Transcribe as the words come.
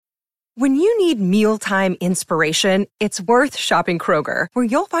When you need mealtime inspiration, it's worth shopping Kroger, where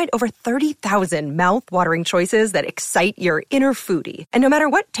you'll find over 30,000 mouth-watering choices that excite your inner foodie. And no matter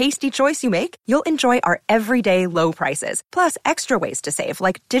what tasty choice you make, you'll enjoy our everyday low prices, plus extra ways to save,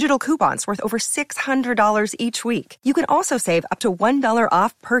 like digital coupons worth over $600 each week. You can also save up to $1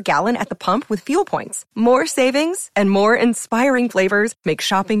 off per gallon at the pump with fuel points. More savings and more inspiring flavors make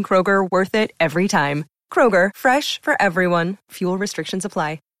shopping Kroger worth it every time. Kroger, fresh for everyone. Fuel restrictions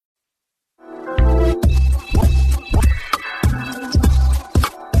apply.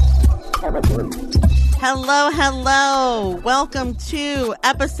 Hello. Welcome to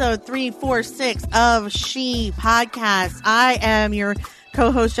episode 346 of She Podcast. I am your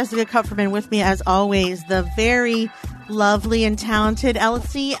co-host, Jessica Kupferman. With me, as always, the very lovely and talented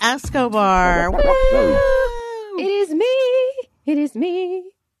Elsie Escobar. Woo! It is me.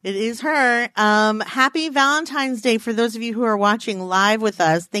 It is her. Happy Valentine's Day for those of you who are watching live with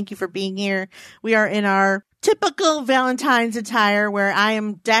us. Thank you for being here. We are in our typical Valentine's attire, where I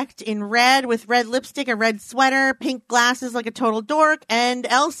am decked in red with red lipstick, a red sweater, pink glasses like a total dork, and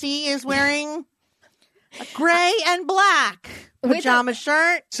Elsie is wearing a gray and black pajama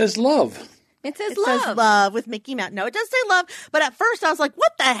shirt. It says love. It says love with Mickey Mouse. No, it does say love, but at first I was like,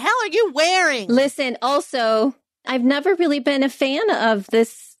 what the hell are you wearing? Listen, also, I've never really been a fan of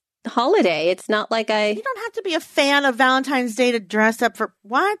this holiday. It's not like You don't have to be a fan of Valentine's Day to dress up for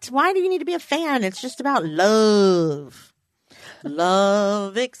what? Why do you need to be a fan? It's just about love.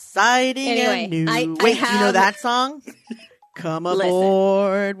 Love, exciting anyway, and new. Wait, do you know that song? Come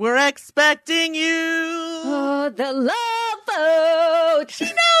aboard, we're expecting you. Oh, the love boat. She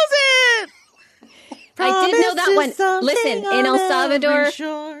knows it. I did know that one. Listen, in El Salvador,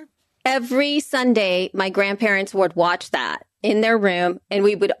 sure. every Sunday, my grandparents would watch that in their room, and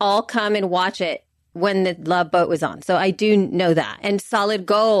we would all come and watch it when the Love Boat was on. So I do know that. And Solid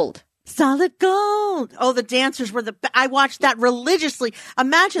Gold. Solid Gold. Oh, the dancers were I watched that religiously.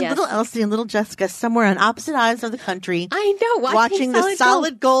 Imagine little Elsie and little Jessica somewhere on opposite ends of the country. I know. Watching the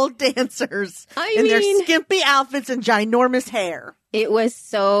Solid Gold dancers in their skimpy outfits and ginormous hair. It was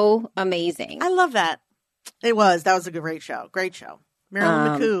so amazing. I love that. That was a great show. Great show.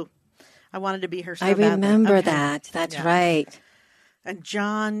 Marilyn McCoo. I wanted to be her so I badly. remember that. That's right. And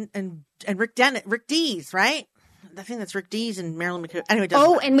John and Rick Dees, right? I think that's Rick Dees and Marilyn McCoo. Anyway,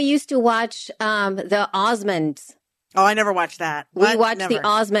 and we used to watch the Osmonds. Oh, I never watched that. We watched the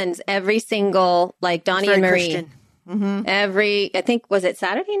Osmonds every single, like Donnie and Marie. Mm-hmm. I think, was it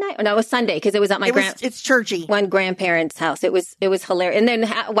Saturday night? Oh, no, it was Sunday, because it was at it's churchy. One grandparents' house. It was hilarious. And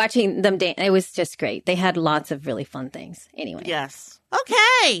then watching them dance, it was just great. They had lots of really fun things. Anyway. Yes.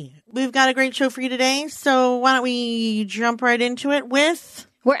 Okay. We've got a great show for you today. So why don't we jump right into it with...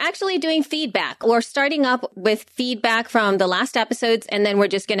 We're actually doing feedback. We're starting up with feedback from the last episodes, and then we're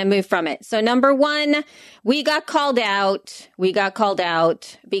just going to move from it. So number one, we got called out.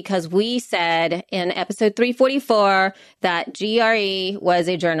 Because we said in episode 344 that GRE was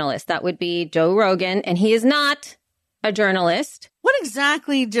a journalist. That would be Joe Rogan, and he is not a journalist. What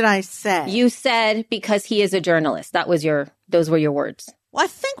exactly did I say? You said because he is a journalist. Those were your words. Well, I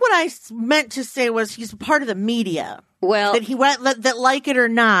think what I meant to say was he's part of the media. Well, that like it or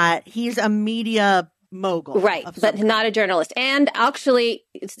not, he's a media mogul. Right, but not a journalist. And actually,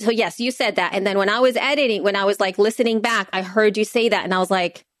 so yes, you said that. And then when I was like listening back, I heard you say that. And I was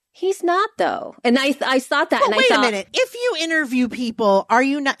like, he's not though. And I thought that. But wait a minute. If you interview people, are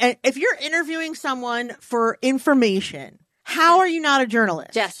you not, if you're interviewing someone for information, how are you not a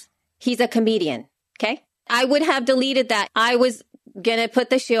journalist? Jess, he's a comedian. Okay. I would have deleted that. I was gonna put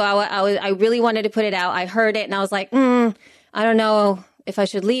the show out. I really wanted to put it out. I heard it and I was like, I don't know if I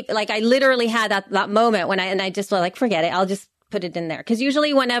should leave. Like I literally had that moment when I just felt like, forget it. I'll just put it in there. Cause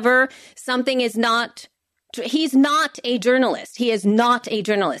usually whenever something is not, he's not a journalist. He is not a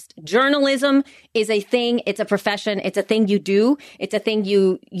journalist. Journalism is a thing. It's a profession. It's a thing you do. It's a thing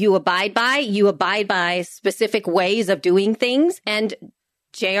you abide by. You abide by specific ways of doing things. And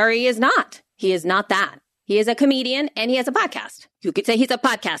JRE is not. He is not that. He is a comedian and he has a podcast. You could say he's a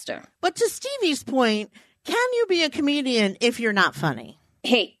podcaster. But to Stevie's point, can you be a comedian if you're not funny?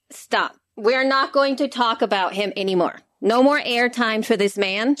 Hey, stop. We're not going to talk about him anymore. No more airtime for this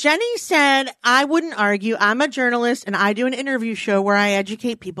man. Jenny said, I wouldn't argue. I'm a journalist and I do an interview show where I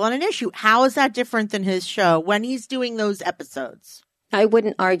educate people on an issue. How is that different than his show when he's doing those episodes? I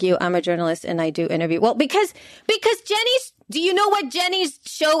wouldn't argue. I'm a journalist and I do interview. Well, because Jenny's, do you know what Jenny's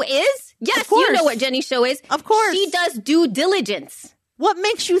show is? Yes, you know what Jenny's show is. Of course. She does due diligence. What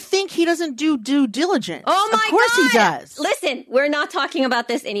makes you think he doesn't do due diligence? Oh my God. Of course he does. Listen, we're not talking about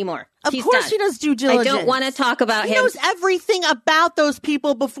this anymore. Of course he does due diligence. I don't want to talk about him. He knows everything about those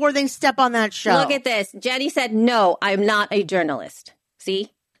people before they step on that show. Look at this. Jenny said, no, I'm not a journalist. See?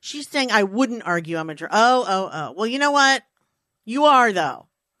 She's saying I wouldn't argue I'm a journalist. Oh. Well, you know what? You are, though.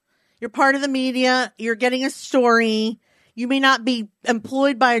 You're part of the media. You're getting a story. You may not be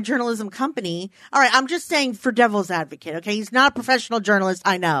employed by a journalism company. All right, I'm just saying for devil's advocate, okay? He's not a professional journalist,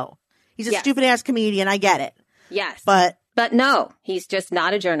 I know. He's a stupid-ass comedian, I get it. Yes. But no, he's just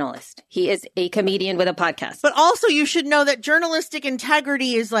not a journalist. He is a comedian with a podcast. But also you should know that journalistic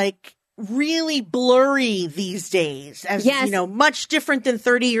integrity is like really blurry these days. As you know, much different than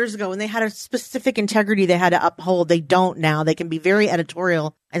 30 years ago when they had a specific integrity they had to uphold. They don't now. They can be very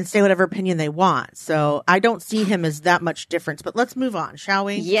editorial and say whatever opinion they want. So I don't see him as that much difference. But let's move on, shall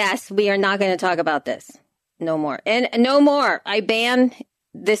we? Yes, we are not going to talk about this. No more. And no more. I ban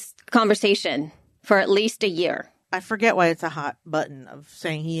this conversation for at least a year. I forget why it's a hot button of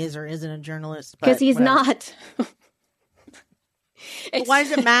saying he is or isn't a journalist. Because he's not. Why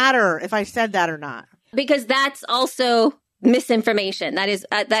does it matter if I said that or not? Because that's also misinformation. That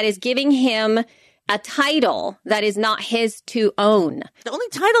is giving him a title that is not his to own. The only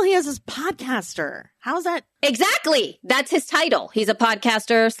title he has is podcaster. How's that? Exactly. That's his title. He's a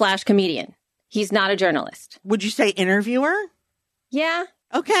podcaster / comedian. He's not a journalist. Would you say interviewer? Yeah.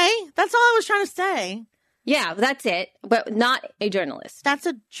 Okay. That's all I was trying to say. Yeah, that's it. But not a journalist. That's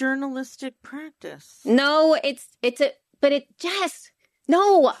a journalistic practice. No,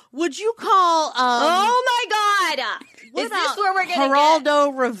 no. Would you call, oh my God. Is this where we're going to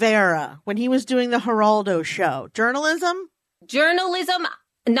Geraldo Rivera, when he was doing the Geraldo show? Journalism? Journalism,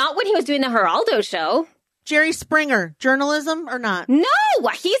 not when he was doing the Geraldo show. Jerry Springer, journalism or not? No,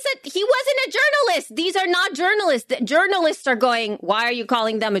 he wasn't a journalist. These are not journalists. Journalists are going, why are you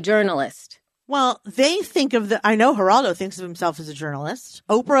calling them a journalist? Well, they think I know Geraldo thinks of himself as a journalist.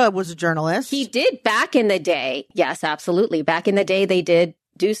 Oprah was a journalist. He did back in the day. Yes, absolutely. Back in the day, they did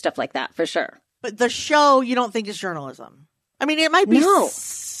do stuff like that for sure. But the show you don't think is journalism. I mean, it might be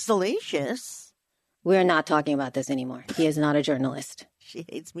salacious. We're not talking about this anymore. He is not a journalist. She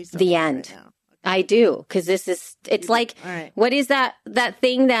hates me so The much end. right now. I do, because it's like, right. What is that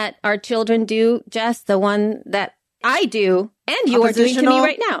thing that our children do, Jess? The one that I do and you are doing to me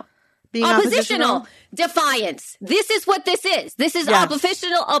right now. Being oppositional defiance. This is what this is. This is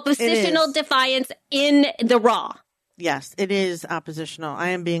oppositional defiance in the raw. Yes, it is oppositional. I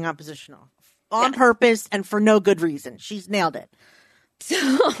am being oppositional on purpose and for no good reason. She's nailed it. So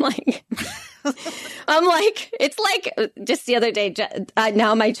I'm like, it's like just the other day,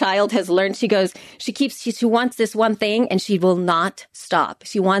 now my child has learned, she wants this one thing and she will not stop.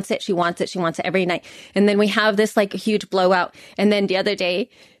 She wants it every night. And then we have this like huge blowout. And then the other day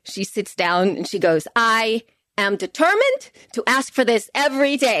she sits down and she goes, I am determined to ask for this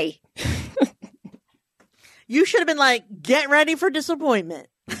every day. You should have been like, get ready for disappointment.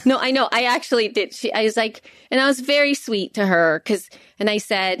 No, I know. I actually did. I was like, and I was very sweet to her and I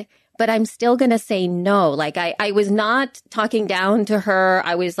said, but I'm still going to say no. Like I was not talking down to her.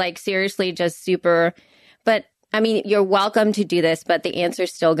 I was like, seriously, just super, but I mean, you're welcome to do this, but the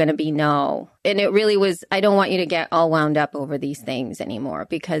answer's still going to be no. And it really was, I don't want you to get all wound up over these things anymore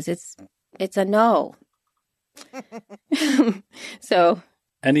because it's a no. So.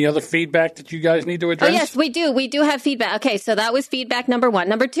 Any other feedback that you guys need to address? Oh, yes, we do. We do have feedback. Okay, so that was feedback number 1.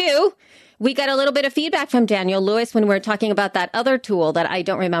 Number 2, we got a little bit of feedback from Daniel Lewis when we were talking about that other tool that I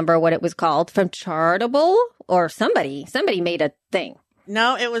don't remember what it was called, from Chartable or somebody. Somebody made a thing.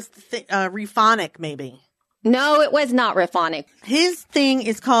 No, it was Rephonic, maybe. No, it was not Rephonic. His thing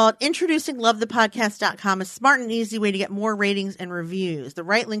is called Introducing LoveThePodcast.com, a smart and easy way to get more ratings and reviews. The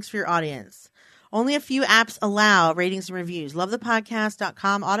right links for your audience. Only a few apps allow ratings and reviews.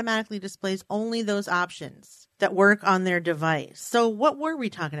 LoveThePodcast.com automatically displays only those options that work on their device. So what were we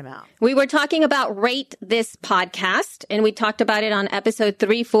talking about? We were talking about Rate This Podcast, and we talked about it on episode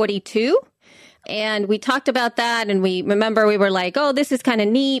 342. And we talked about that, and we were like, oh, this is kind of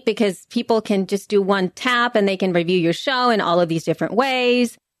neat because people can just do one tap and they can review your show in all of these different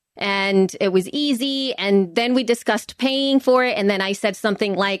ways. And it was easy. And then we discussed paying for it. And then I said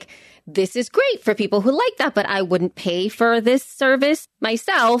something like, this is great for people who like that, but I wouldn't pay for this service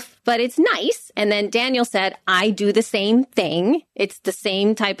myself, but it's nice. And then Daniel said, I do the same thing. It's the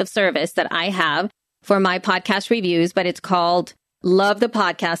same type of service that I have for my podcast reviews, but it's called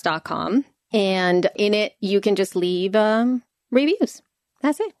LoveThePodcast.com. And in it, you can just leave reviews.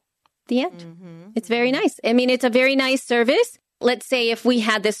 That's it. The end. Mm-hmm. It's very nice. I mean, it's a very nice service. let's say if we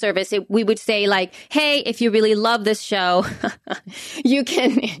had this service, we would say like, hey, if you really love this show, you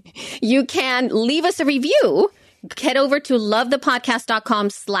can leave us a review. Head over to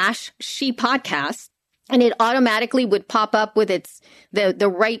lovethepodcast.com/shepodcast. And it automatically would pop up with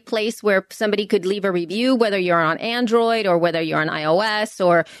the right place where somebody could leave a review, whether you're on Android or whether you're on iOS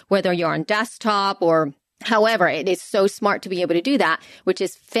or whether you're on desktop or however. It is so smart to be able to do that, which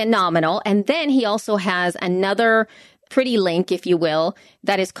is phenomenal. And then he also has another pretty link, if you will,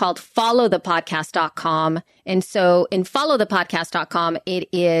 that is called followthepodcast.com. And so in followthepodcast.com, it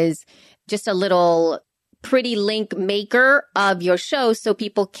is just a little pretty link maker of your show so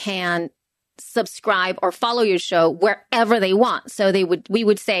people can subscribe or follow your show wherever they want. So we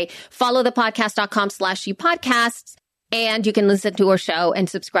would say followthepodcast.com/shepodcasts, and you can listen to our show and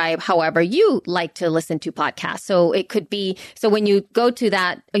subscribe however you like to listen to podcasts. So it could be, so when you go to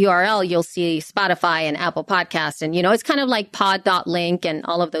that URL, you'll see Spotify and Apple Podcasts, and it's kind of like pod.link and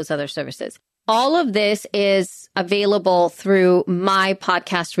all of those other services. All of this is available through my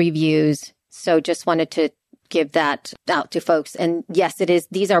podcast reviews. So just wanted to give that out to folks. And yes, it is.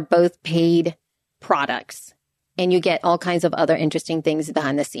 These are both paid products, and you get all kinds of other interesting things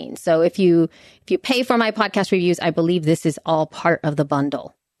behind the scenes. So if you pay for my podcast reviews, I believe this is all part of the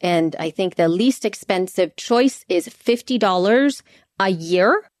bundle. And I think the least expensive choice is $50 a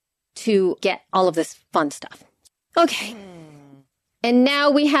year to get all of this fun stuff. Okay. And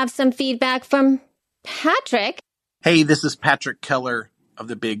now we have some feedback from Patrick. Hey, this is Patrick Keller of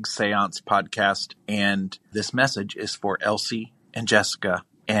the Big Seance podcast, and this message is for Elsie and Jessica.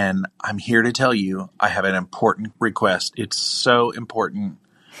 And I'm here to tell you I have an important request. It's so important.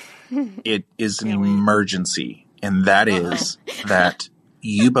 It is an emergency, and that is that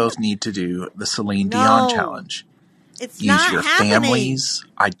you both need to do the Celine Dion challenge. It's Use not your happening. families.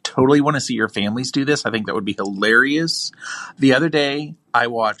 I totally want to see your families do this. I think that would be hilarious. The other day, I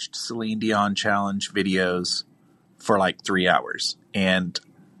watched Celine Dion challenge videos for like 3 hours, and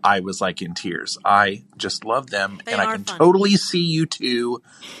I was like in tears. I just love them, and I can totally see you two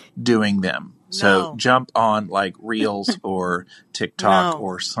doing them. So jump on like Reels or TikTok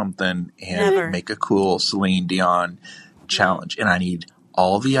or something and make a cool Celine Dion challenge. And I need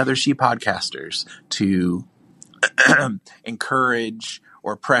all the other She Podcasters to encourage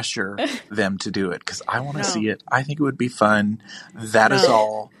or pressure them to do it, because I want to see it. I think it would be fun. That is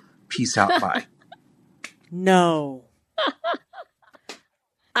all. Peace out. Bye. No.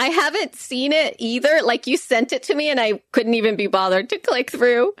 I haven't seen it either. Like, you sent it to me and I couldn't even be bothered to click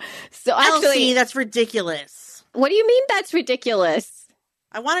through. So actually, Elsie, that's ridiculous. What do you mean that's ridiculous?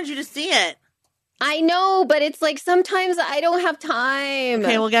 I wanted you to see it. I know, but it's like sometimes I don't have time.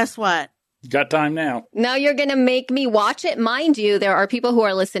 Okay, well, guess what? You got time now. Now you're going to make me watch it. Mind you, there are people who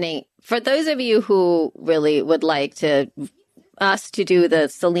are listening. For those of you who really would like us to do the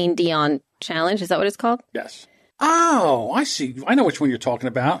Celine Dion challenge, is that what it's called? Yes. Oh, I see. I know which one you're talking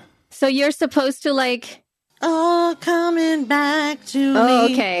about. So you're supposed to like... Oh, coming back to me. Oh,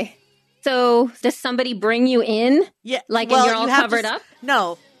 okay. So does somebody bring you in? Yeah. Like, and you're all covered up?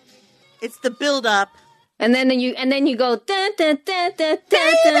 No. It's the build up. And then you go... Dun, dun, dun, dun, dun,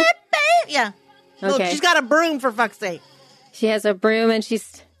 dun. Yeah. Okay. Look, she's got a broom, for fuck's sake. She has a broom and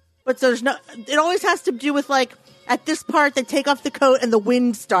she's... But there's no... It always has to do with, like, at this part, they take off the coat and the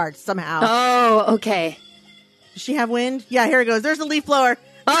wind starts somehow. Oh, okay. Does she have wind? Yeah, here it goes. There's the leaf blower.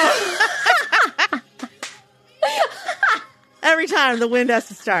 Oh. Every time the wind has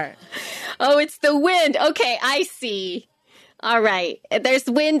to start. Oh, it's the wind. Okay, I see. All right. There's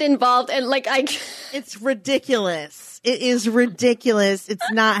wind involved, and like It's ridiculous. It is ridiculous.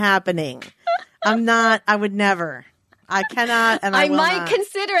 It's not happening. I would never. I cannot, and I will might not.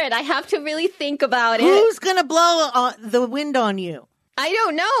 consider it. I have to really think about it. Who's going to blow the wind on you? I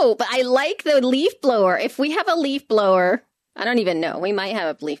don't know, but I like the leaf blower. If we have a leaf blower, I don't even know. We might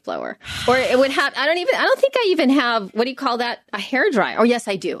have a leaf blower. Or it would have, I don't think I even have, what do you call that? A hairdryer. Oh, yes,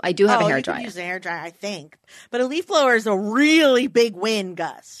 I do. I do have a hairdryer. You can use a hairdryer, I think. But a leaf blower is a really big wind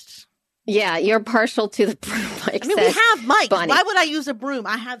gust. Yeah, you're partial to the broom. I mean, we have mics. Bunny. Why would I use a broom?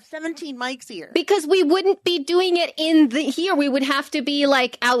 I have 17 mics here. Because we wouldn't be doing it here. We would have to be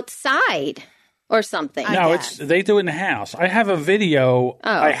like outside or something. No, they do it in the house. I have a video.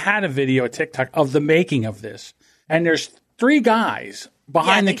 I had a video at TikTok of the making of this. And there's 3 guys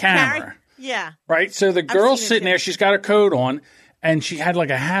behind the camera. Yeah. Right? So the girl's sitting there. She's got a coat on. And she had like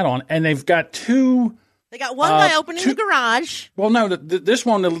a hat on. And they've got 2... They got one guy opening the garage. Well, no, this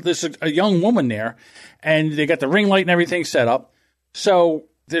one, there's a young woman there. And they got the ring light and everything set up. So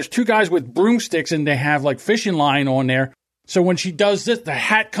there's 2 guys with broomsticks. And they have like fishing line on there. So when she does this, the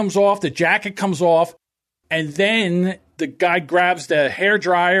hat comes off, the jacket comes off, and then the guy grabs the hair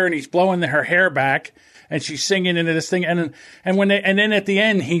dryer and he's blowing her hair back, and she's singing into this thing, and then at the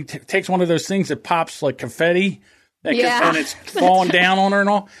end he takes one of those things that pops like confetti, and it's falling down on her and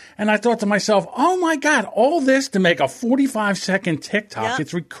all. And I thought to myself, oh my God, all this to make a 45-second TikTok?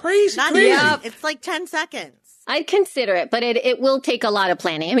 It's crazy. It's like 10 seconds. I'd consider it, but it will take a lot of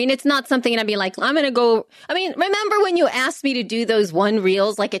planning. I mean, it's not something I'd be like, I'm going to go. I mean, remember when you asked me to do those one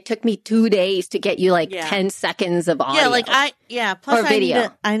reels? Like, it took me 2 days to get you 10 seconds of audio. Plus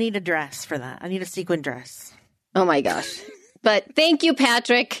video. I need a dress for that. I need a sequin dress. Oh my gosh. But thank you,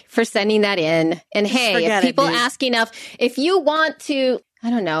 Patrick, for sending that in. And hey, if people ask enough, if you want to,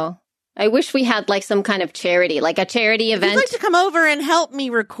 I don't know. I wish we had some kind of charity, like a charity event. If you'd like to come over and help me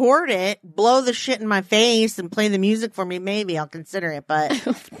record it, blow the shit in my face and play the music for me, maybe I'll consider it. But, it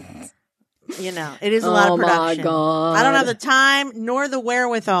is a lot of production. Oh, my God. I don't have the time nor the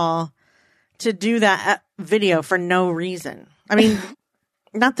wherewithal to do that video for no reason. I mean,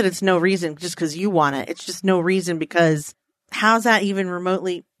 not that it's no reason just because you want it. It's just no reason because how's that even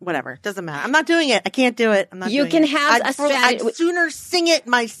remotely? Whatever. Doesn't matter. I'm not doing it. I can't do it. I'm not doing it. You can have a strategy. I'd sooner sing it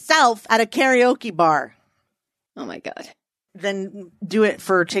myself at a karaoke bar. Oh, my God. Than do it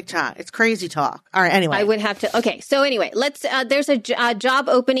for TikTok. It's crazy talk. All right. Anyway. I would have to. Okay. So anyway, there's a job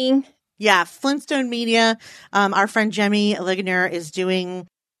opening. Yeah. Flintstone Media. Our friend Jemmy Ligonier is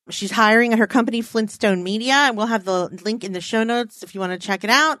she's hiring at her company, Flintstone Media. And we'll have the link in the show notes if you want to check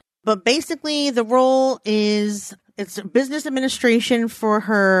it out. But basically the role it's business administration for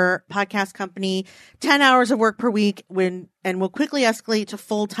her podcast company, 10 hours of work per week and will quickly escalate to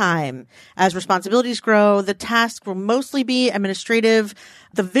full time. As responsibilities grow, the task will mostly be administrative.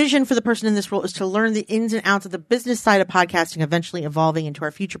 The vision for the person in this role is to learn the ins and outs of the business side of podcasting, eventually evolving into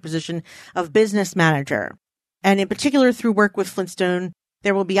our future position of business manager. And in particular, through work with Flintstone,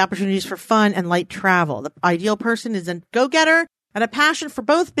 there will be opportunities for fun and light travel. The ideal person is a go-getter and a passion for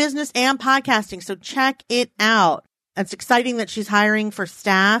both business and podcasting. So check it out. It's exciting that she's hiring for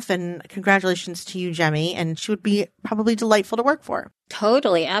staff, and congratulations to you, Jemmy. And she would be probably delightful to work for.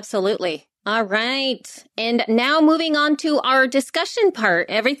 Totally. Absolutely. All right. And now moving on to our discussion part.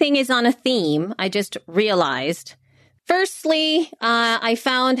 Everything is on a theme. I just realized. Firstly, I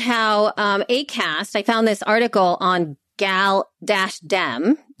found how Acast, I found this article on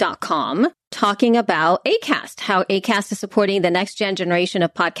gal-dem.com talking about Acast, how Acast is supporting the next generation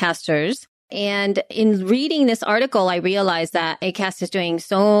of podcasters. And in reading this article, I realized that Acast is doing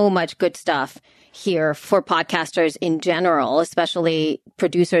so much good stuff here for podcasters in general, especially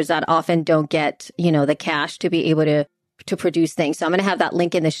producers that often don't get, the cash to be able to produce things. So I'm going to have that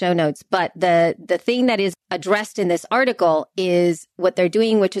link in the show notes. But the thing that is addressed in this article is what they're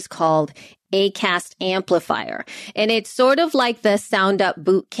doing, which is called Acast Amplifier. And it's sort of like the Sound Up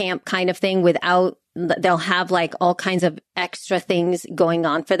boot camp kind of thing they'll have all kinds of extra things going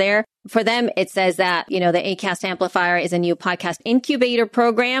on for them. It says that, the Acast Amplifier is a new podcast incubator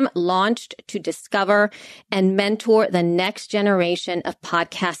program launched to discover and mentor the next generation of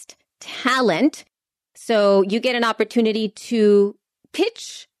podcast talent. So you get an opportunity to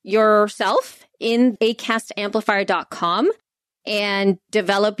pitch yourself in acastamplifier.com and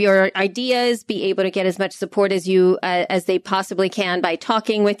develop your ideas, be able to get as much support as they possibly can by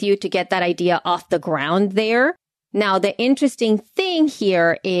talking with you to get that idea off the ground there. Now, the interesting thing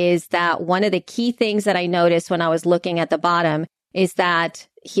here is that one of the key things that I noticed when I was looking at the bottom is that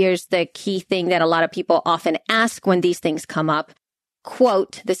here's the key thing that a lot of people often ask when these things come up.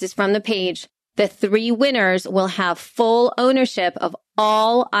 Quote, this is from the page, the 3 winners will have full ownership of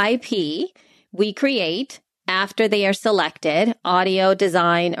all IP we create after they are selected, audio,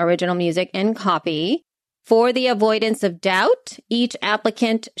 design, original music, and copy. For the avoidance of doubt, each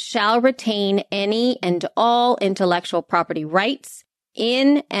applicant shall retain any and all intellectual property rights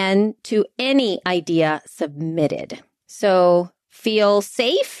in and to any idea submitted. So feel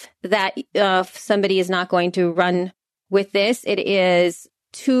safe that somebody is not going to run with this. It is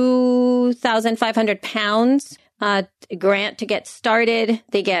 £2,500 grant to get started.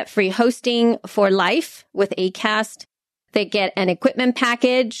 They get free hosting for life with Acast. They get an equipment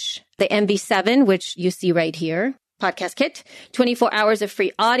package, the MV7, which you see right here, podcast kit, 24 hours of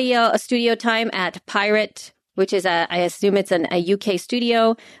free audio, a studio time at Pirate, which is I assume it's a UK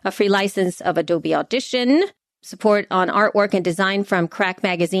studio, a free license of Adobe Audition, support on artwork and design from Crack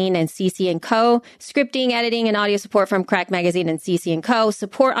Magazine and CC & Co., scripting, editing, and audio support from Crack Magazine and CC & Co.,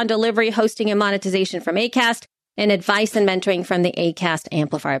 support on delivery, hosting, and monetization from Acast, and advice and mentoring from the Acast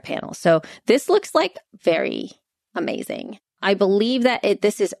Amplifier panel. So this looks like very amazing. I believe that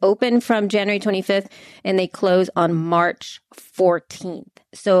this is open from January 25th and they close on March 14th.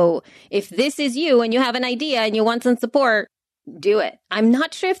 So if this is you and you have an idea and you want some support, do it. I'm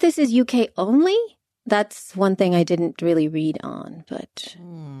not sure if this is UK only. That's one thing I didn't really read on, but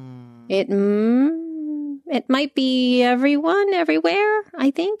it might be everyone, everywhere,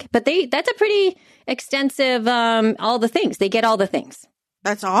 I think. But that's a pretty extensive, all the things. They get all the things.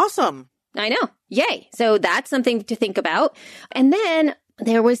 That's awesome. I know. Yay. So that's something to think about. And then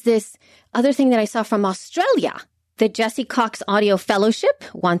there was this other thing that I saw from Australia. The Jesse Cox Audio Fellowship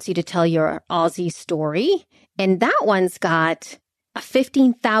wants you to tell your Aussie story. And that one's got a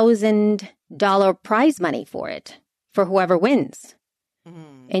 $15,000 prize money for it, for whoever wins.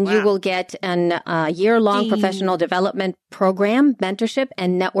 And you will get a year-long professional development program, mentorship,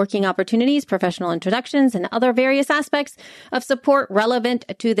 and networking opportunities, professional introductions, and other various aspects of support relevant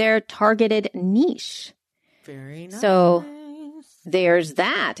to their targeted niche. Very nice. So there's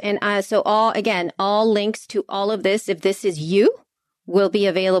that. And so all links to all of this, if this is you, will be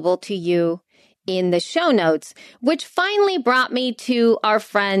available to you in the show notes, which finally brought me to our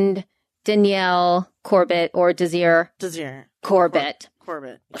friend Danielle Corbett, or Desire Corbett.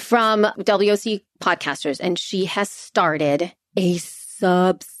 From WOC Podcasters, and she has started a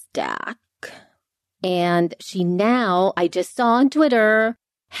Substack. And she now, I just saw on Twitter,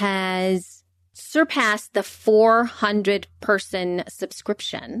 has surpassed the 400-person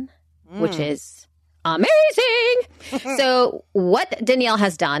subscription, which is amazing. So what Danielle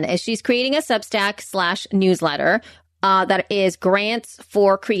has done is she's creating a Substack /newsletter that is grants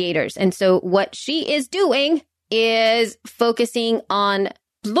for creators. And so what she is doing is focusing on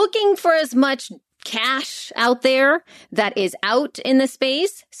looking for as much cash out there that is out in the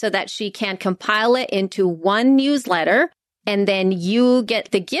space so that she can compile it into one newsletter. And then you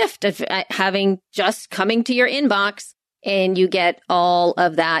get the gift of having just coming to your inbox, and you get all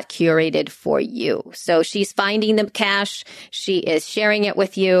of that curated for you. So she's finding the cash. She is sharing it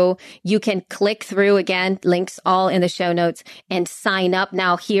with you. You can click through, again, links all in the show notes, and sign up.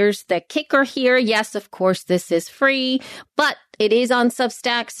 Now, here's the kicker here. Yes, of course, this is free, but it is on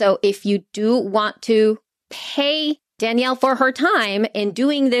Substack. So if you do want to pay Danielle for her time in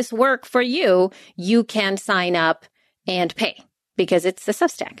doing this work for you, you can sign up and pay, because it's the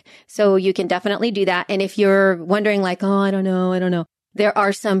Substack. So you can definitely do that. And if you're wondering like, oh, I don't know. There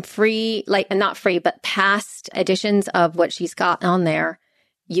are some free, not free, but past editions of what she's got on there.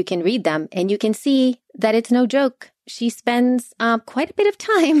 You can read them and you can see that it's no joke. She spends quite a bit of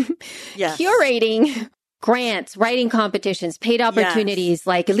time curating grants, writing competitions, paid opportunities,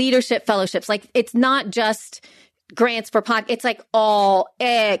 like leadership fellowships. Like, it's not just grants for it's like all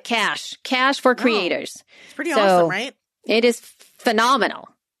cash for creators. It's pretty awesome, right? It is phenomenal.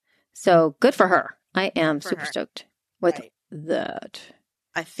 So good for her. I am super stoked with that.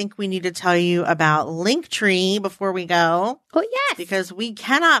 I think we need to tell you about Linktree before we go. Oh, yes. Because we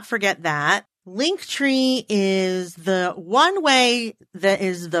cannot forget that. Linktree is the one way that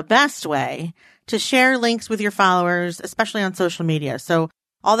is the best way to share links with your followers, especially on social media. So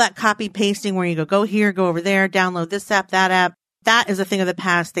all that copy pasting where you go here, go over there, download this app, that app, that is a thing of the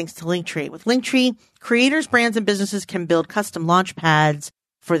past thanks to Linktree. With Linktree, creators, brands, and businesses can build custom launch pads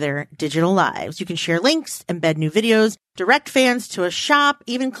for their digital lives. You can share links, embed new videos, direct fans to a shop,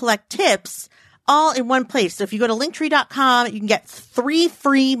 even collect tips, all in one place. So if you go to Linktree.com, you can get 3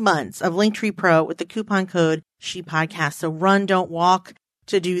 free months of Linktree Pro with the coupon code ShePodcast. So run, don't walk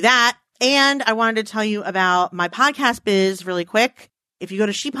to do that. And I wanted to tell you about my podcast biz really quick. If you go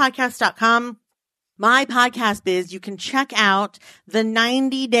to ShePodcast.com, My Podcast Biz, you can check out the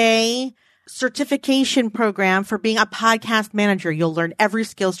 90-day certification program for being a podcast manager. You'll learn every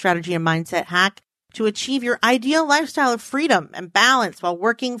skill, strategy, and mindset hack to achieve your ideal lifestyle of freedom and balance while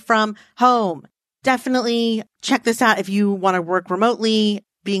working from home. Definitely check this out if you want to work remotely.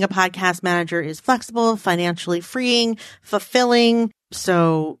 Being a podcast manager is flexible, financially freeing, fulfilling.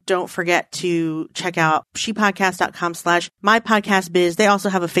 So don't forget to check out shepodcast.com/mypodcastbiz. They also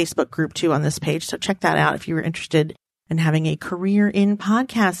have a Facebook group too on this page. So check that out if you were interested in having a career in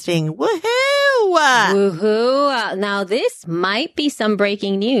podcasting. Woohoo! Woohoo! Now this might be some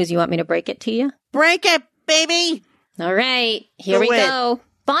breaking news. You want me to break it to you? Break it, baby! All right, here we go.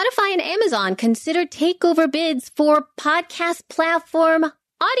 Spotify and Amazon consider takeover bids for podcast platform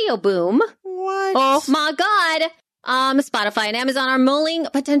Audio Boom. What? Oh my God. Spotify and Amazon are mulling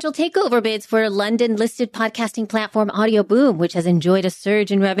potential takeover bids for London-listed podcasting platform Audio Boom, which has enjoyed a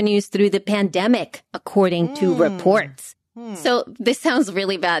surge in revenues through the pandemic, according to reports. So this sounds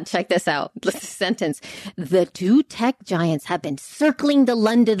really bad. Check this out. This sentence. The two tech giants have been circling the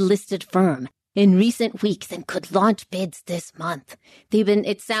London-listed firm in recent weeks and could launch bids this month.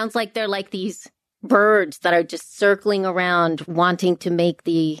 It sounds like they're like these birds that are just circling around wanting to make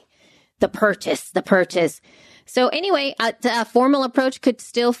the purchase. So anyway, a formal approach could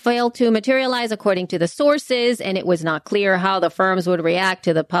still fail to materialize according to the sources, and it was not clear how the firms would react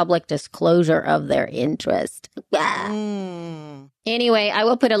to the public disclosure of their interest. Anyway, I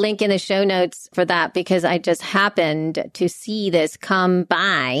will put a link in the show notes for that because I just happened to see this come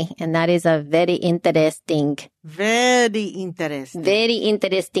by, and that is a very interesting for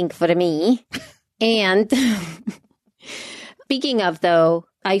me. And speaking of, though,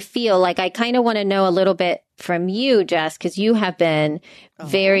 I feel like I kind of want to know a little bit from you, Jess, because you have been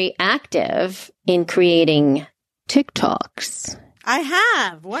very active in creating TikToks. I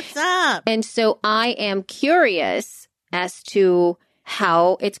have. What's up? And so I am curious as to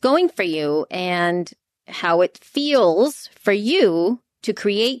how it's going for you and how it feels for you to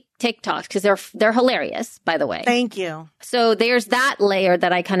create TikToks, because they're hilarious, by the way. Thank you. So there's that layer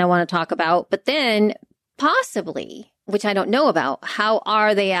that I kind of want to talk about, but then possibly, which I don't know about, how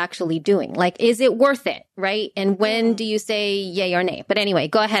are they actually doing? Like, is it worth it, right? And when do you say yay or nay? But anyway,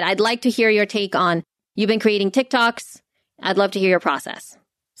 go ahead. I'd like to hear your take on, you've been creating TikToks. I'd love to hear your process.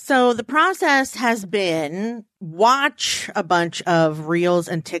 So the process has been watch a bunch of Reels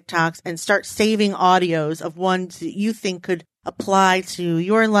and TikToks and start saving audios of ones that you think could apply to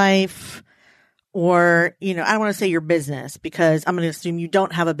your life or, I don't want to say your business because I'm going to assume you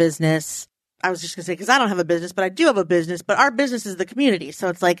don't have a business. I was just going to say, because I don't have a business, but I do have a business, but our business is the community. So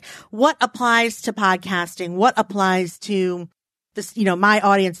it's like, what applies to podcasting? What applies to this, my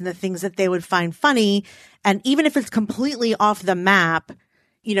audience and the things that they would find funny? And even if it's completely off the map,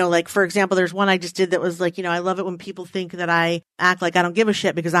 like, for example, there's one I just did that was like, I love it when people think that I act like I don't give a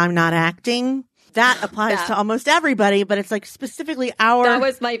shit because I'm not acting. That applies to almost everybody, but it's like specifically that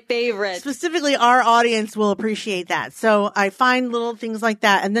was my favorite. Specifically our audience will appreciate that. So I find little things like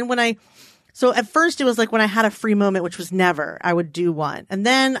that. And then so at first it was like when I had a free moment, which was never, I would do one. And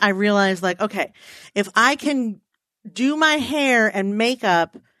then I realized like, okay, if I can do my hair and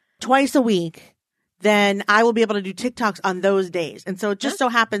makeup twice a week, then I will be able to do TikToks on those days. And so it just so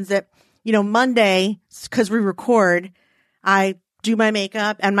happens that, Monday, because we record, I do my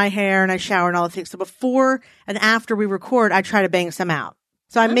makeup and my hair and I shower and all the things. So before and after we record, I try to bang some out.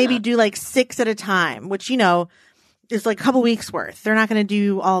 So I maybe do like 6 at a time, which, is like a couple weeks worth. They're not going to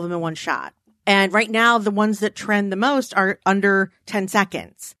do all of them in one shot. And right now, the ones that trend the most are under 10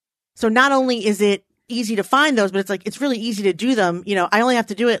 seconds. So not only is it easy to find those, but it's like, it's really easy to do them. I only have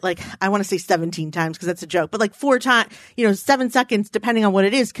to do it like, I want to say 17 times because that's a joke, but like 4 times, 7 seconds, depending on what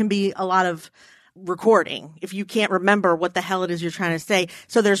it is, can be a lot of recording if you can't remember what the hell it is you're trying to say.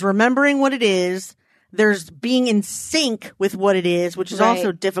 So there's remembering what it is. There's being in sync with what it is, which is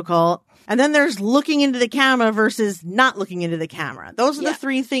also difficult. And then there's looking into the camera versus not looking into the camera. Those are the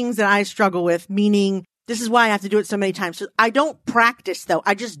 3 things that I struggle with, meaning this is why I have to do it so many times. So I don't practice though.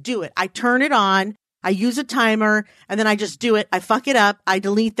 I just do it. I turn it on. I use a timer and then I just do it. I fuck it up. I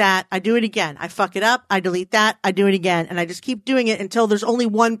delete that. I do it again. I fuck it up. I delete that. I do it again. And I just keep doing it until there's only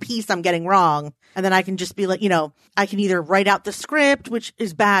one piece I'm getting wrong. And then I can just be like, I can either write out the script, which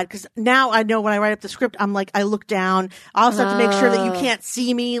is bad because now I know when I write up the script, I'm like, I look down. I also have to make sure that you can't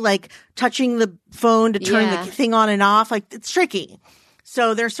see me like touching the phone to turn the thing on and off. Like it's tricky.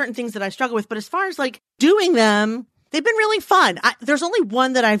 So there are certain things that I struggle with. But as far as like doing them, they've been really fun. There's only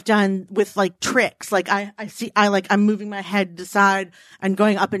one that I've done with like tricks. Like I'm moving my head to side and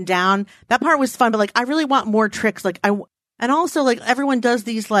going up and down. That part was fun, but like I really want more tricks. And also like everyone does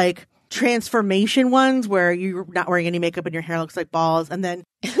these like transformation ones where you're not wearing any makeup and your hair looks like balls. And then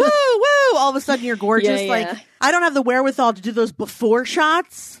woo, all of a sudden you're gorgeous. Like I don't have the wherewithal to do those before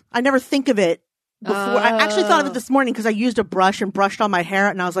shots. I never think of it. Before I actually thought of it this morning because I used a brush and brushed on my hair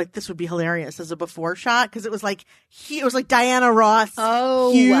and I was like, this would be hilarious as a before shot because it was like Diana Ross,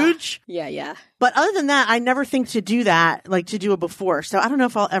 huge. Yeah. But other than that, I never think to do that, like to do a before. So I don't know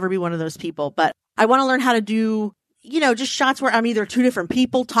if I'll ever be one of those people, but I want to learn how to do, just shots where I'm either 2 different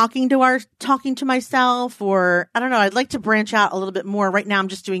people talking to myself, or I don't know. I'd like to branch out a little bit more. Right now, I'm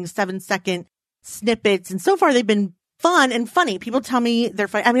just doing 7-second snippets, and so far they've been fun and funny. People tell me they're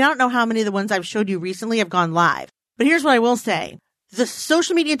funny. I mean, I don't know how many of the ones I've showed you recently have gone live, but here's what I will say. The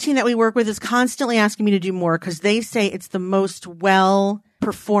social media team that we work with is constantly asking me to do more because they say it's the most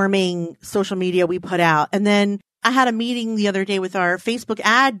well-performing social media we put out. And then I had a meeting the other day with our Facebook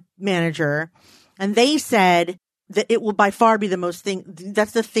ad manager, and they said that it will by far be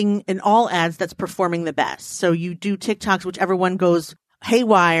that's the thing in all ads that's performing the best. So you do TikToks, whichever one goes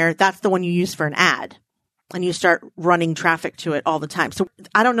haywire, that's the one you use for an ad. and you start running traffic to it all the time. So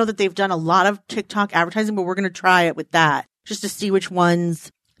I don't know that they've done a lot of TikTok advertising, but we're going to try it with that just to see which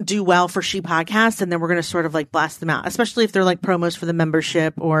ones do well for She Podcasts. And then we're going to sort of like blast them out, especially if they're like promos for the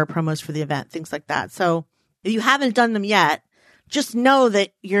membership or promos for the event, things like that. So if you haven't done them yet, just know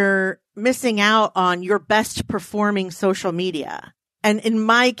that you're missing out on your best performing social media. And in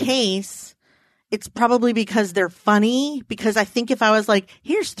my case, it's probably because they're funny, because I think if I was like,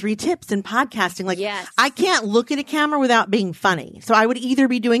 here's 3 tips in podcasting, like I can't look at a camera without being funny. So I would either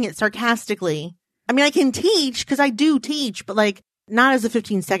be doing it sarcastically. I mean, I can teach because I do teach, but like not as a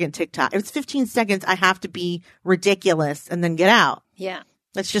 15-second TikTok. If it's 15 seconds, I have to be ridiculous and then get out. Yeah.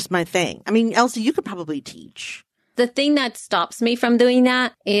 That's just my thing. I mean, Elsie, you could probably teach. The thing that stops me from doing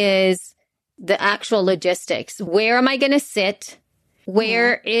that is the actual logistics. Where am I going to sit?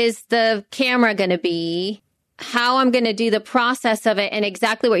 Where is the camera going to be? How I'm going to do the process of it, and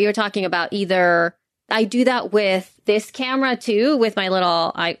exactly what you're talking about. Either I do that with this camera too, with my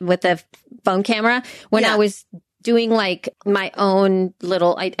with the phone camera. When I was doing like my own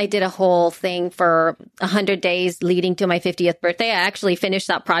little, I did a whole thing for 100 days leading to my 50th birthday. I actually finished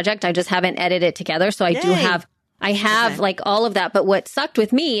that project. I just haven't edited it together. So I have like all of that. But what sucked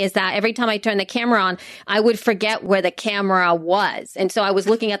with me is that every time I turned the camera on, I would forget where the camera was. And so I was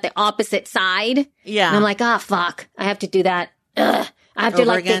looking at the opposite side. Yeah. And I'm like, fuck, I have to do that. Ugh. I have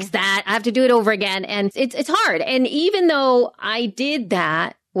to fix that. I have to do it over again. And it's hard. And even though I did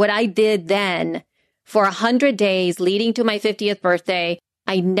that, what I did then for 100 days leading to my 50th birthday,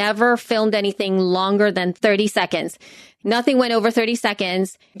 I never filmed anything longer than 30 seconds. Nothing went over 30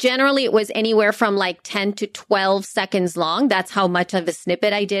 seconds. Generally, it was anywhere from like 10 to 12 seconds long. That's how much of a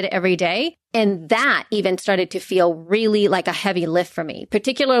snippet I did every day. And that even started to feel really like a heavy lift for me,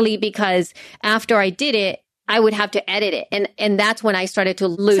 particularly because after I did it, I would have to edit it. And that's when I started to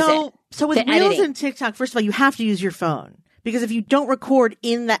lose it. So with Reels and TikTok, first of all, you have to use your phone. Because if you don't record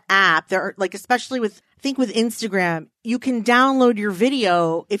in the app, there are like, especially with, I think with Instagram, you can download your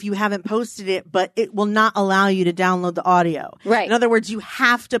video if you haven't posted it, but it will not allow you to download the audio. Right. In other words, you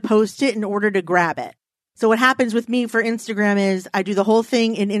have to post it in order to grab it. So what happens with me for Instagram is I do the whole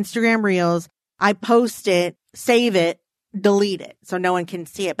thing in Instagram Reels. I post it, save it, delete it so no one can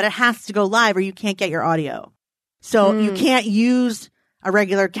see it, but it has to go live or you can't get your audio. So you can't use a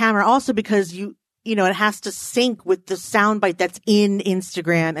regular camera also because you know, it has to sync with the soundbite that's in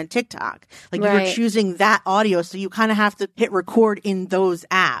Instagram and TikTok. Like you're choosing that audio. So you kind of have to hit record in those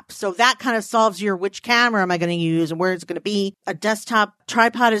apps. So that kind of solves your which camera am I going to use and where it's going to be. A desktop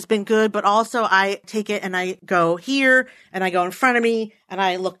tripod has been good, but also I take it and I go here and I go in front of me and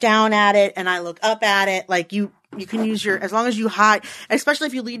I look down at it and I look up at it. Like you can use as long as you hide, especially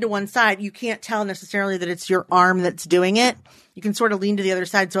if you lean to one side, you can't tell necessarily that it's your arm that's doing it. You can sort of lean to the other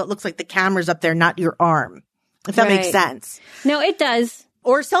side so it looks like the camera's up there, not your arm. If that makes sense. No, it does.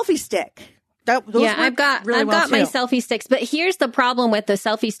 Or a selfie stick. I've got my selfie sticks, but here's the problem with the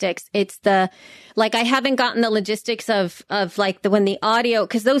selfie sticks. It's I haven't gotten the logistics of like when the audio,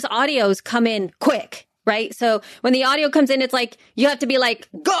 cause those audios come in quick, right? So when the audio comes in, it's like, you have to be like,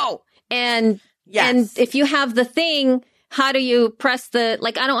 go. And if you have the thing, how do you press I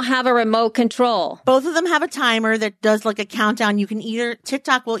don't have a remote control. Both of them have a timer that does like a countdown. You can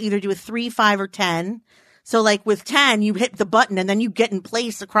TikTok will either do a 3, 5, or 10. So like with 10, you hit the button and then you get in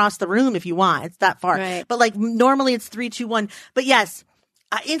place across the room if you want. It's that far. Right. But like normally it's 3, 2, 1. But yes,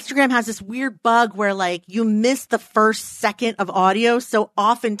 Instagram has this weird bug where like you miss the first second of audio. So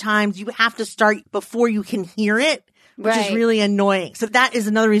oftentimes you have to start before you can hear it. Which is really annoying. So that is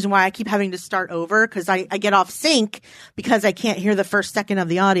another reason why I keep having to start over because I get off sync because I can't hear the first second of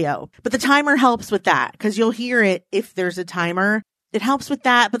the audio. But the timer helps with that because you'll hear it if there's a timer. It helps with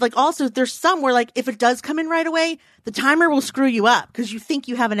that. But like also there's some where like if it does come in right away, the timer will screw you up because you think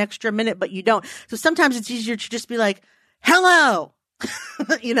you have an extra minute, but you don't. So sometimes it's easier to just be like, hello,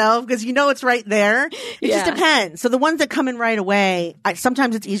 you know, because you know it's right there. It just depends. So the ones that come in right away,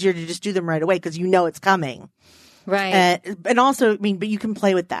 sometimes it's easier to just do them right away because you know it's coming. Right. And also, I mean, but you can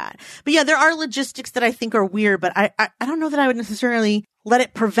play with that. But yeah, there are logistics that I think are weird, but I don't know that I would necessarily let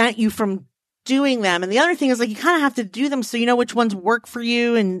it prevent you from doing them. And the other thing is like, you kind of have to do them so you know which ones work for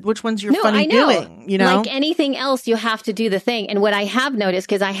you and which ones you're funny doing, you know? Like anything else, you have to do the thing. And what I have noticed,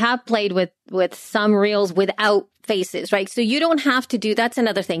 because I have played with some reels without faces, right? So you don't have to that's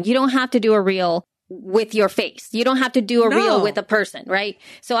another thing. You don't have to do a reel with your face. You don't have to do a reel with a person, right?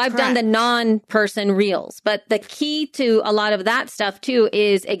 So I've done the non-person reels, but the key to a lot of that stuff too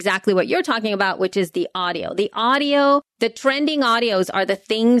is exactly what you're talking about, which is the audio. The trending audios are the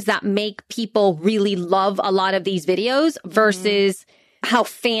things that make people really love a lot of these videos versus how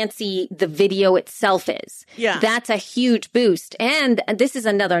fancy the video itself is. Yeah. That's a huge boost. And this is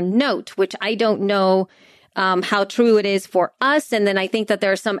another note, which I don't know how true it is for us. And then I think that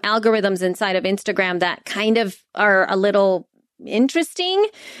there are some algorithms inside of Instagram that kind of are a little interesting.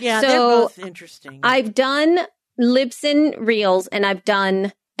 Yeah, so they're both interesting. I've done Libsyn Reels and I've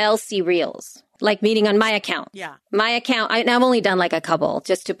done Elsie Reels, like meaning on my account. Yeah. My account, I've only done like a couple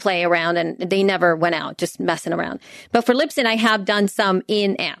just to play around and they never went out, just messing around. But for Libsyn, I have done some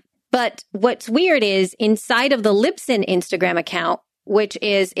in-app. But what's weird is inside of the Libsyn Instagram account, which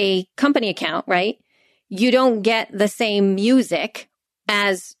is a company account, right? You don't get the same music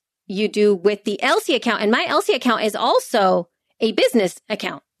as you do with the Elsie account. And my Elsie account is also a business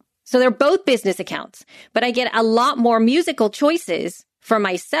account. So they're both business accounts, but I get a lot more musical choices for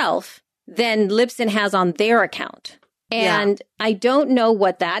myself than Libsyn has on their account. And I don't know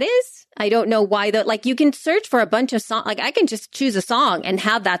what that is. I don't know why like you can search for a bunch of songs. Like I can just choose a song and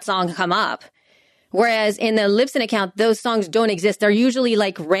have that song come up. Whereas in the Libsyn account, those songs don't exist. They're usually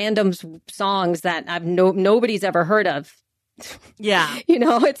like random songs that nobody's ever heard of. Yeah. You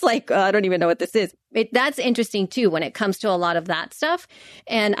know, it's like, I don't even know what this is. That's interesting too when it comes to a lot of that stuff.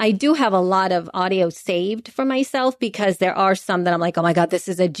 And I do have a lot of audio saved for myself because there are some that I'm like, oh my God, this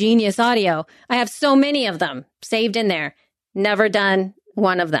is a genius audio. I have so many of them saved in there. Never done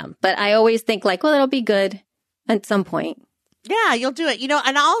one of them. But I always think like, well, it'll be good at some point. Yeah, you'll do it. You know,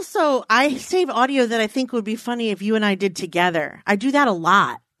 and also I save audio that I think would be funny if you and I did together. I do that a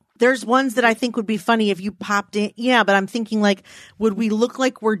lot. There's ones that I think would be funny if you popped in. Yeah, but I'm thinking like, would we look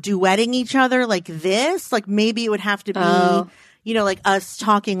like we're duetting each other like this? Like maybe it would have to be, you know, like us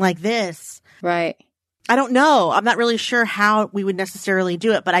talking like this. Right. I don't know. I'm not really sure how we would necessarily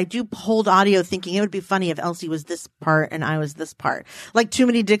do it, but I do hold audio thinking it would be funny if Elsie was this part and I was this part. Like Too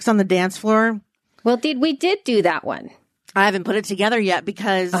Many Dicks on the Dance Floor. Well, we did do that one. I haven't put it together yet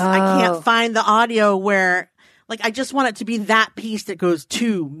because I can't find the audio where... Like, I just want it to be that piece that goes,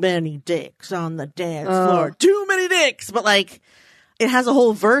 too many dicks on the dance floor. Too many dicks. But, like, it has a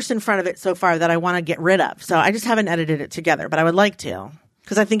whole verse in front of it so far that I want to get rid of. So I just haven't edited it together, but I would like to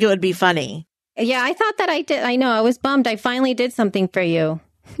because I think it would be funny. Yeah, I thought that I did. I know. I was bummed. I finally did something for you.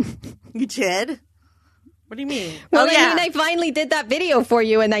 You did? What do you mean? Well, I mean, I finally did that video for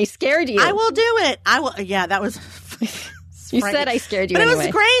you and I scared you. I will do it. I will. Yeah, that was... You said I scared you but anyway. It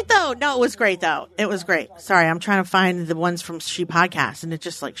was great, though. No, it was great, though. It was great. Sorry, I'm trying to find the ones from She Podcast, and it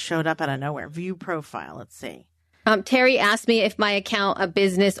just, like, showed up out of nowhere. View profile. Let's see. Terry asked me if my account a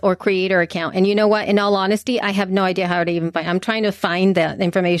business or creator account. And you know what? In all honesty, I have no idea how to even find. I'm trying to find that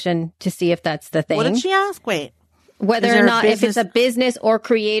information to see if that's the thing. What did she ask? Wait. Whether or not if it's a business or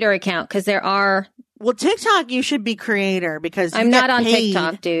creator account, because there are... Well, TikTok, you should be creator because I'm not on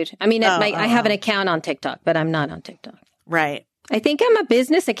TikTok, dude. I mean, I have an account on TikTok, but I'm not on TikTok. Right. I think I'm a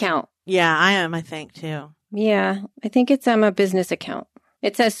business account. Yeah, I am, I think, too. Yeah, I think I'm a business account.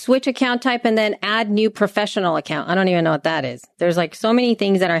 It says switch account type and then add new professional account. I don't even know what that is. There's like so many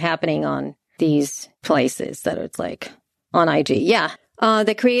things that are happening on these places that it's like on IG. Yeah.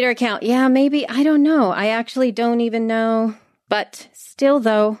 The creator account. Yeah, maybe. I don't know. I actually don't even know. But still,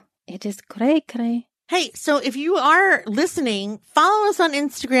 though, it is cray. Hey, so if you are listening, follow us on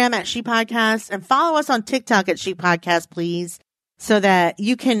Instagram at She Podcast and follow us on TikTok at She Podcast, please, so that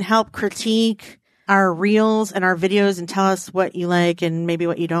you can help critique our reels and our videos and tell us what you like and maybe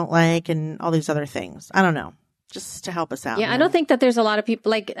what you don't like and all these other things. I don't know. Just to help us out. Yeah, man. I don't think that there's a lot of people,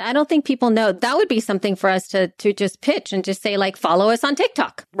 like, I don't think people know. That would be something for us to just pitch and just say, like, follow us on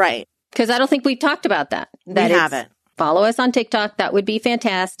TikTok. Right. Because I don't think we talked about that. We haven't. Follow us on TikTok. That would be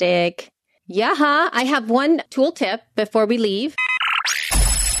fantastic. Yeah, I have one tool tip before we leave.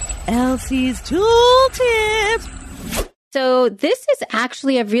 Elsie's tool tip. So this is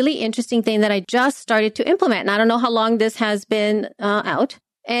actually a really interesting thing that I just started to implement. And I don't know how long this has been out.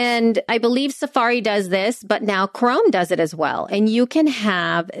 And I believe Safari does this, but now Chrome does it as well. And you can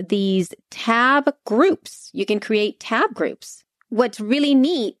have these tab groups. You can create tab groups. What's really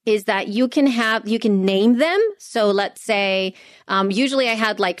neat is that you can name them. So let's say, usually I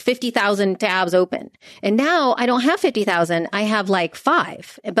had like 50,000 tabs open and now I don't have 50,000. I have like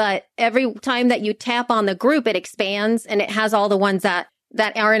 5, but every time that you tap on the group, it expands and it has all the ones that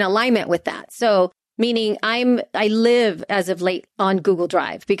are in alignment with that. So meaning I live as of late on Google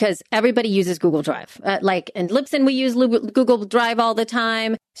Drive because everybody uses Google Drive. And Libsyn, we use Google Drive all the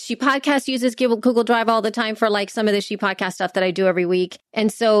time. She Podcast uses Google Drive all the time for like some of the She Podcast stuff that I do every week.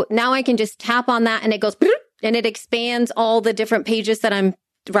 And so now I can just tap on that and it goes and it expands all the different pages that I'm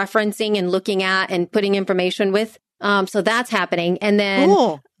referencing and looking at and putting information with So that's happening. And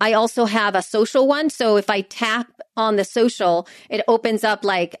then I also have a social one. So if I tap on the social, it opens up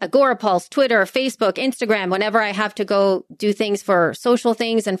like Agorapulse, Twitter, Facebook, Instagram, whenever I have to go do things for social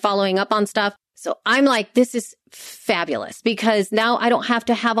things and following up on stuff. So I'm like, this is fabulous because now I don't have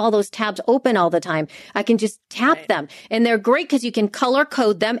to have all those tabs open all the time. I can just tap them, and they're great because you can color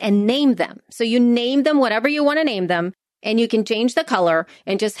code them and name them. So you name them whatever you want to name them, and you can change the color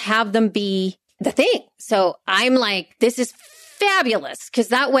and just have them be the thing. So I'm like, this is fabulous because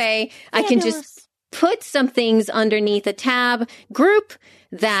that way I can just put some things underneath a tab group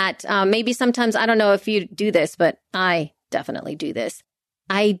that maybe sometimes, I don't know if you do this, but I definitely do this.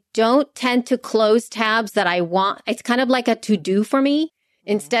 I don't tend to close tabs that I want. It's kind of like a to-do for me.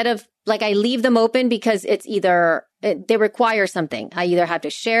 Instead of like, I leave them open because it's either, they require something. I either have to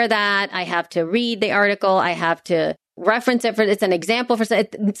share that, I have to read the article, I have to reference it it's an example for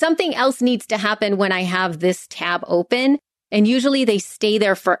something else needs to happen when I have this tab open. And usually they stay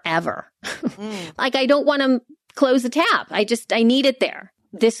there forever. Like I don't want to close the tab. I need it there.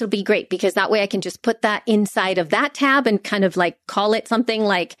 This will be great because that way I can just put that inside of that tab and kind of like call it something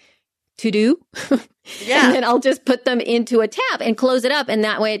like to do. Yeah. And then I'll just put them into a tab and close it up. And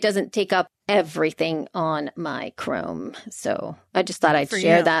that way it doesn't take up everything on my Chrome. So I just thought I'd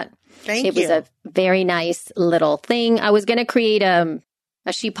share that. Thank you. It was a very nice little thing. I was going to create a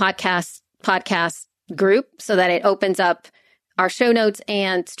She podcast group so that it opens up our show notes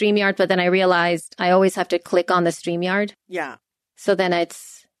and StreamYard. But then I realized I always have to click on the StreamYard. Yeah. So then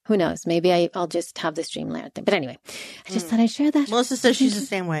it's, who knows, maybe I'll just have the StreamYard thing. But anyway, I just thought I'd share that. Melissa says she's the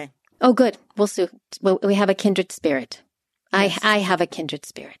same way. Oh, good. We'll see. We have a kindred spirit. Yes. I have a kindred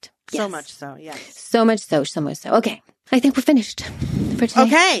spirit. So much so, yes. So much so. Okay. I think we're finished for today.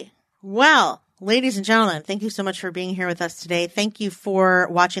 Okay. Well, ladies and gentlemen, thank you so much for being here with us today. Thank you for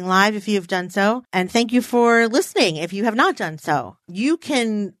watching live if you have done so. And thank you for listening if you have not done so. You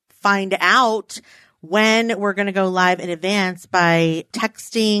can find out when we're going to go live in advance by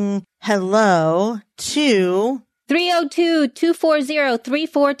texting hello to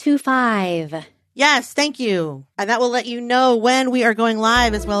 302-240-3425. Yes, thank you. And that will let you know when we are going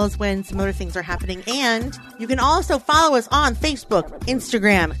live as well as when some other things are happening. And you can also follow us on Facebook,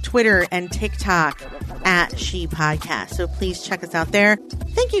 Instagram, Twitter, and TikTok at She Podcast. So please check us out there.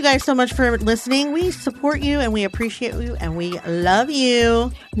 Thank you guys so much for listening. We support you and we appreciate you and we love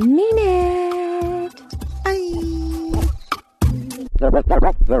you. Mean it.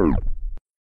 Bye.